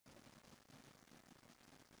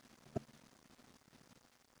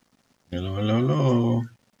Hello, hello, hello.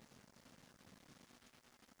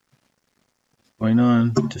 What's going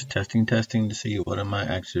on? Just testing to see what am I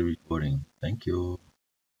actually recording. Thank you.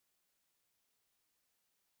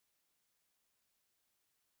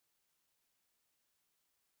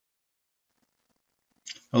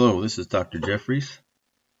 Hello, this is Dr. Jeffries.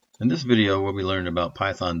 In this video, we'll be learning about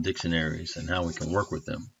Python dictionaries and how we can work with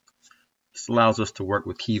them. This allows us to work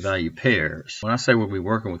with key value pairs. When I say we'll be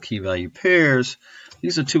working with key value pairs,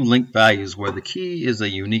 these are two linked values where the key is a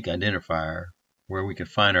unique identifier where we can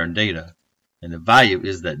find our data, and the value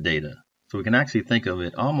is that data. So we can actually think of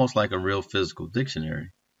it almost like a real physical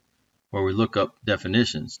dictionary, where we look up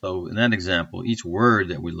definitions. So in that example, each word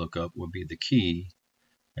that we look up will be the key,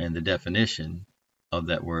 and the definition of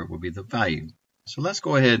that word will be the value. So let's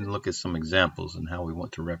go ahead and look at some examples and how we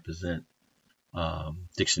want to represent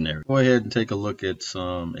dictionary. Go ahead and take a look at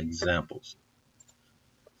some examples.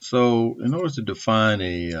 So in order to define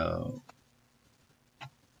a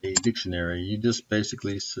dictionary, you just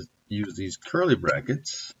basically use these curly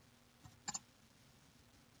brackets,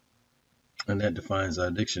 and that defines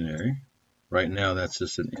our dictionary. Right now, that's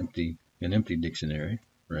just an empty dictionary,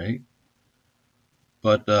 right?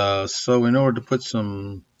 But so in order to put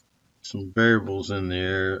some variables in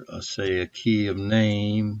there, say a key of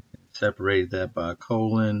name, separate that by a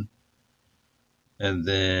colon, and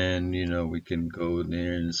then we can go in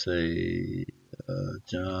there and say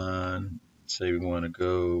John. Say we want to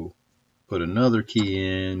go put another key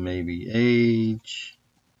in, maybe age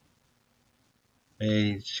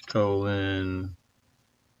colon.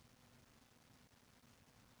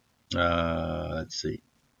 Let's see,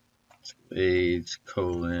 age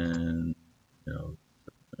colon,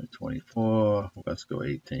 24. Let's go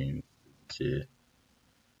 18. Shit.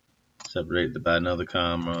 Separate by another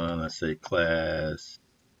comma. Let's say class.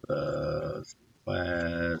 Class.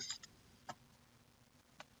 Let's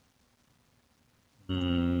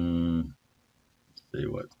see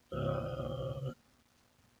what.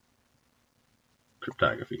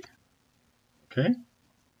 Cryptography. Okay.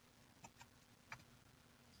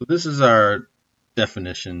 So this is our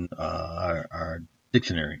definition, our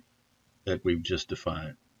dictionary that we've just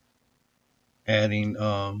defined. Adding,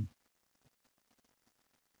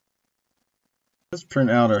 let's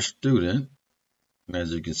print out our student.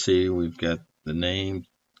 As you can see, we've got the name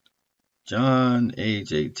John,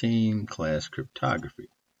 age 18, class cryptography.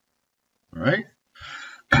 All right.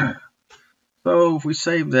 So if we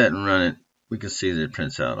save that and run it, we can see that it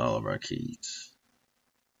prints out all of our keys.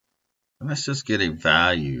 And let's just get a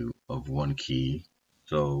value of one key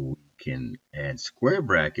so we can add square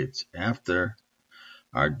brackets after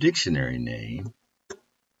our dictionary name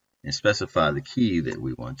and specify the key that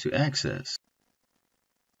we want to access.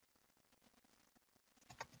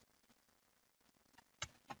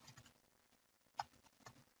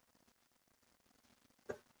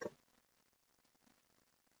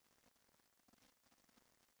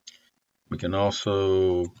 We can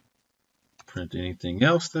also print anything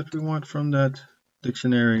else that we want from that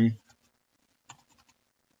dictionary.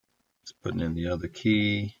 Let's put in the other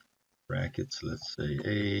key, brackets, let's say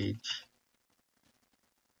age.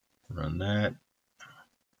 Run that.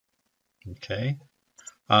 Okay.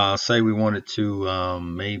 Say we wanted to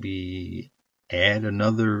maybe add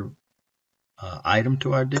another item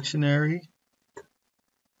to our dictionary.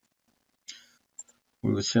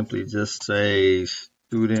 We would simply just say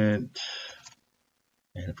student,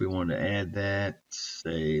 and if we want to add that,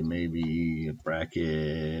 say maybe a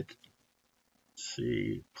bracket, let's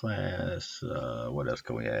see, class, what else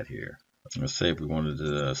can we add here? Let's say if we wanted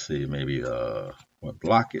to see maybe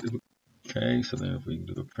block it. Okay, so then if we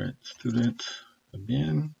do a print student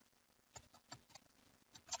again,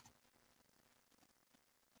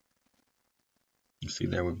 you see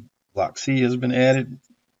there block C has been added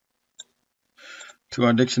to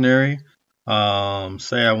our dictionary.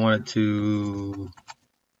 Say I wanted to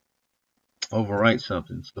overwrite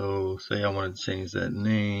something. So say I wanted to change that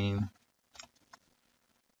name.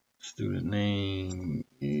 Student name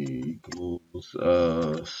equals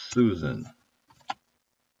Susan.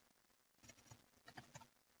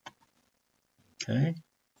 Okay.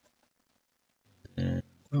 And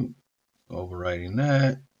overwriting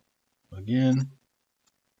that again.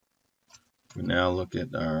 We now look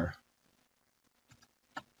at our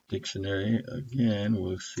dictionary again.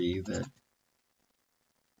 We'll see that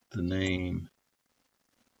the name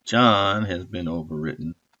John has been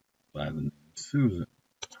overwritten by the name Susan.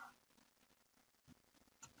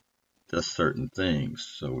 Does certain things.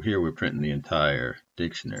 So here we're printing the entire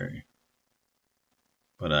dictionary.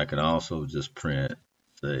 But I can also just print,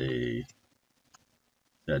 say,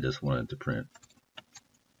 I just wanted to print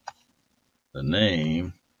the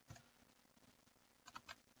name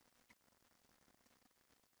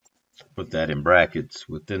put that in brackets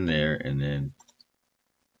within there, and then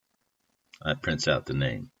it prints out the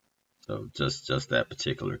name. So just that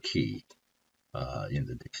particular key in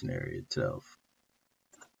the dictionary itself.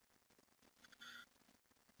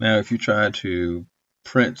 Now, if you try to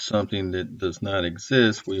print something that does not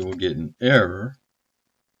exist, we will get an error.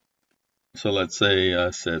 So let's say I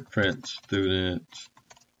said print student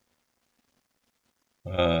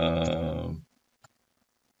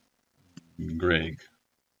Greg.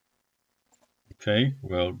 Okay,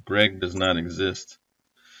 well, Greg does not exist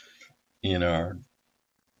in our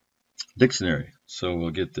dictionary, so we'll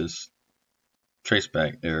get this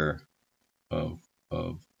traceback error of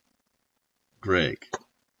Greg.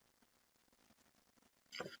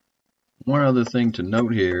 One other thing to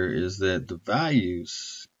note here is that the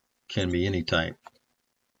values can be any type,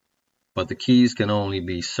 but the keys can only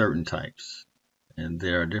be certain types. And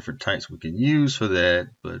there are different types we can use for that,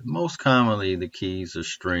 but most commonly the keys are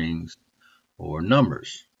strings or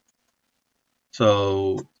numbers.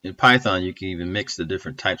 So in Python, you can even mix the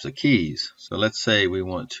different types of keys. So let's say we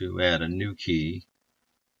want to add a new key,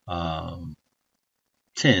 10,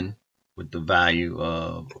 with the value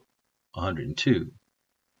of 102.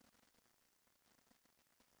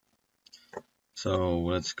 So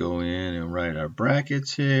let's go in and write our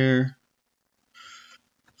brackets here.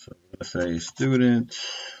 So let's say student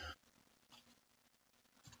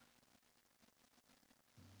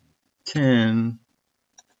 10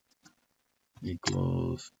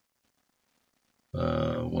 equals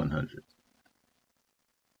 100.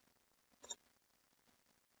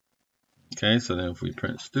 Okay, so then if we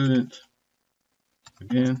print student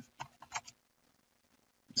again,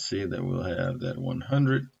 see that we'll have that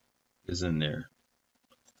 100 is in there.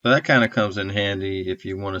 So that kind of comes in handy if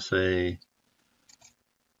you want to say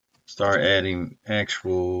start adding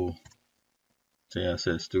actual, say I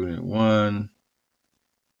said student 1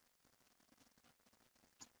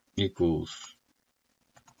 equals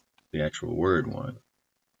the actual word 1,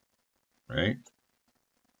 right?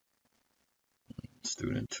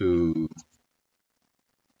 Student 2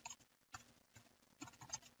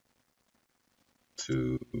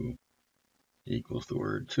 equals the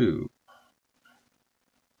word 2.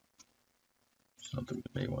 Something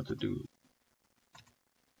we may want to do,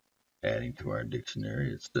 adding to our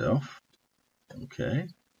dictionary itself. Okay,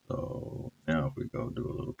 so now if we go do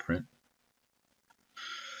a little print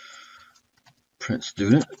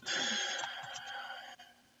student,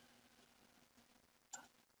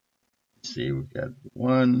 see we've got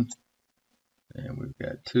 1 and we've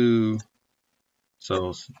got 2.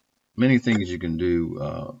 So many things you can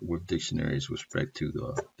do with dictionaries with respect to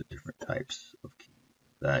the different types of key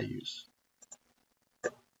values.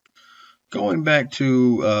 Going back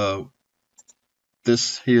to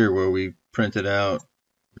this here where we printed out,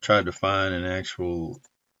 we tried to find an actual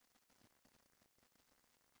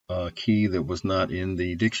key that was not in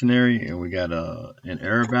the dictionary, and we got an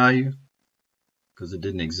error value because it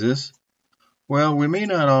didn't exist. Well, we may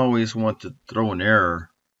not always want to throw an error.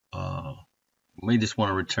 We may just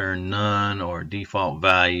want to return none or default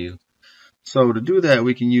value. So to do that,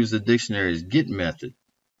 we can use the dictionary's get method.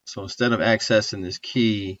 So instead of accessing this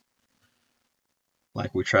key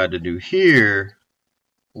like we tried to do here,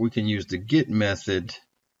 we can use the get method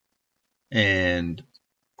and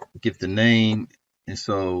get the name. And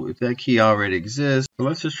so if that key already exists, so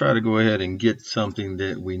let's just try to go ahead and get something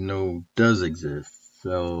that we know does exist.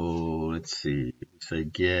 So let's see, say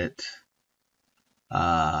get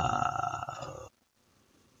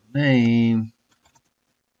name,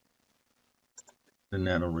 then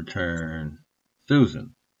that'll return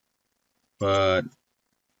Susan. But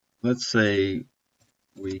let's say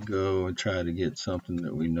we go and try to get something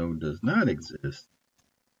that we know does not exist.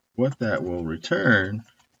 What that will return,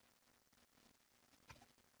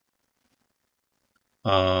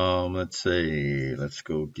 let's say, let's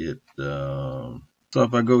go get, so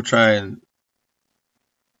if I go try and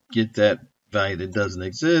get that value that doesn't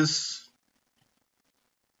exist,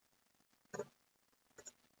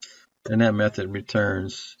 then that method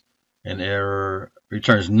returns an error,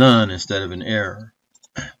 returns none instead of an error.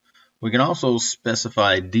 We can also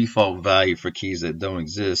specify a default value for keys that don't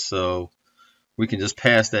exist, so we can just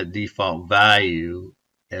pass that default value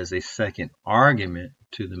as a second argument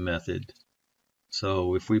to the method.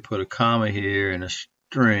 So if we put a comma here and a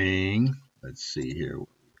string, let's see here what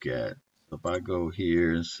we've got. So if I go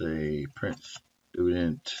here and say print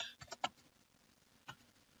student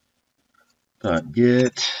dot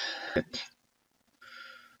get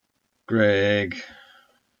Greg,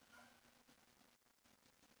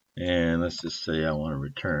 and let's just say I want to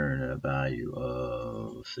return a value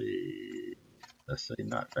of, let's say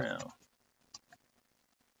not found.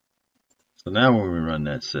 So now when we run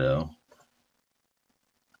that cell,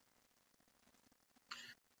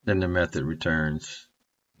 then the method returns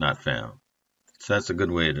not found. So that's a good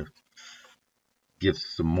way to give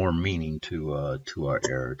some more meaning to our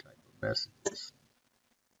error type of messages.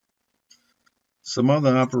 Some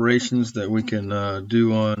other operations that we can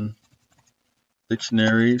do on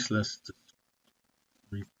dictionaries. Let's just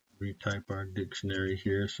retype our dictionary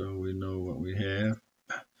here so we know what we have.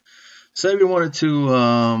 Say we wanted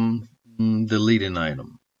to delete an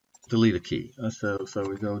item, delete a key. So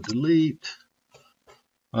we go delete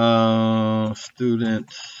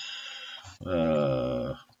student,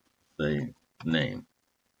 say name.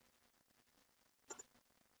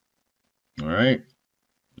 All right,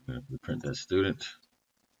 we print that student.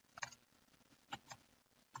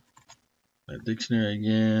 That dictionary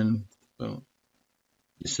again. Boom.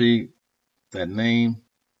 You see that name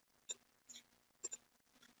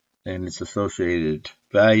and its associated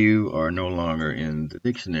value are no longer in the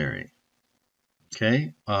dictionary.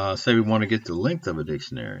 Okay. Say we want to get the length of a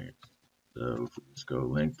dictionary. So if we just go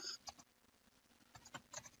length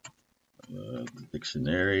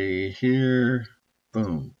dictionary here,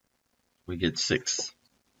 boom, we get 6.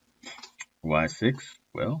 Why 6?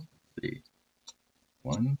 Well, let's see.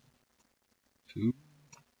 1, 2,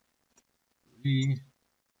 3,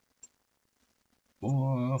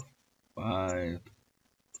 4, 5,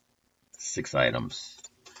 6 items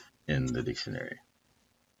in the dictionary.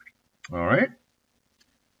 All right.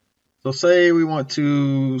 So say we want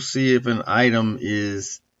to see if an item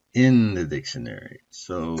is in the dictionary.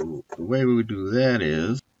 So the way we would do that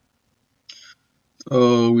is,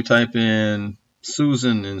 so we type in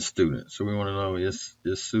Susan and student. So we want to know, is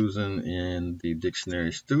Susan in the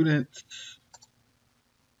dictionary student?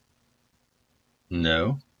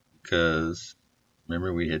 No, because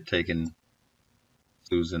remember we had taken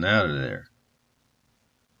Susan out of there.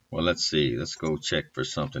 Well, let's see. Let's go check for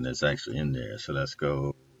something that's actually in there. So let's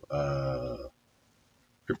go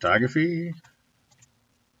cryptography.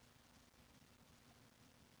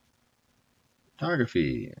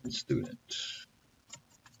 Cryptography and student.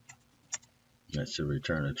 That should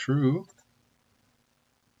return a true.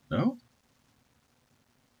 No?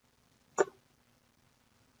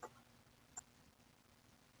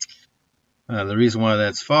 The reason why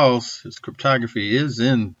that's false is cryptography is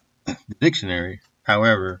in the dictionary.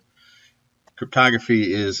 However,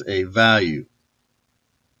 cryptography is a value.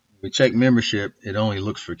 We check membership, it only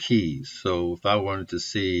looks for keys. So if I wanted to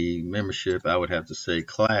see membership, I would have to say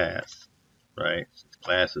class, right?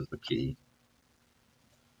 Class is the key.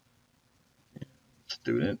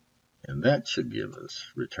 Student, and that should give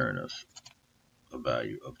us, return us a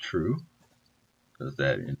value of true, because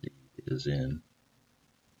that indeed is in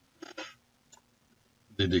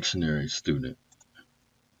the dictionary student.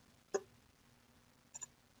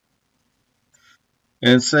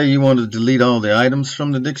 And say you want to delete all the items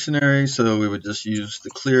from the dictionary, so we would just use the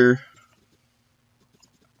clear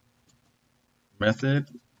method.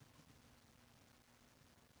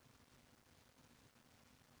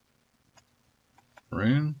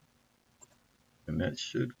 Paren, and that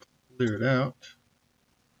should clear it out.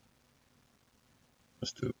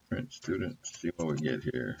 Let's do a print student, see what we get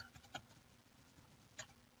here.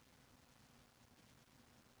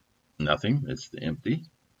 Nothing, it's the empty.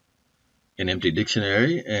 An empty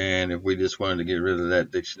dictionary, and if we just wanted to get rid of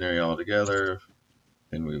that dictionary altogether,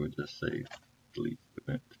 then we would just say delete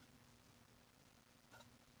student.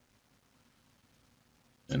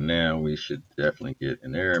 And now we should definitely get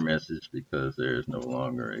an error message because there is no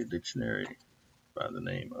longer a dictionary by the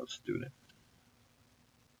name of student.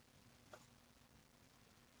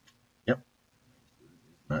 Yep,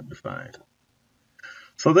 not defined.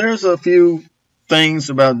 So there's a few things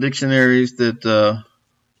about dictionaries that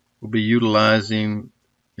we'll be utilizing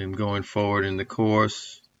in going forward in the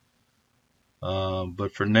course.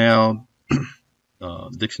 But for now,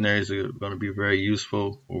 dictionaries are going to be very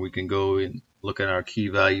useful, where we can go and look at our key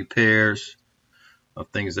value pairs of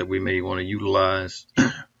things that we may want to utilize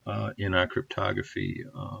in our cryptography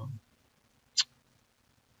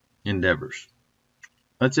endeavors.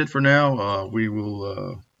 That's it for now. We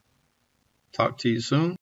will talk to you soon.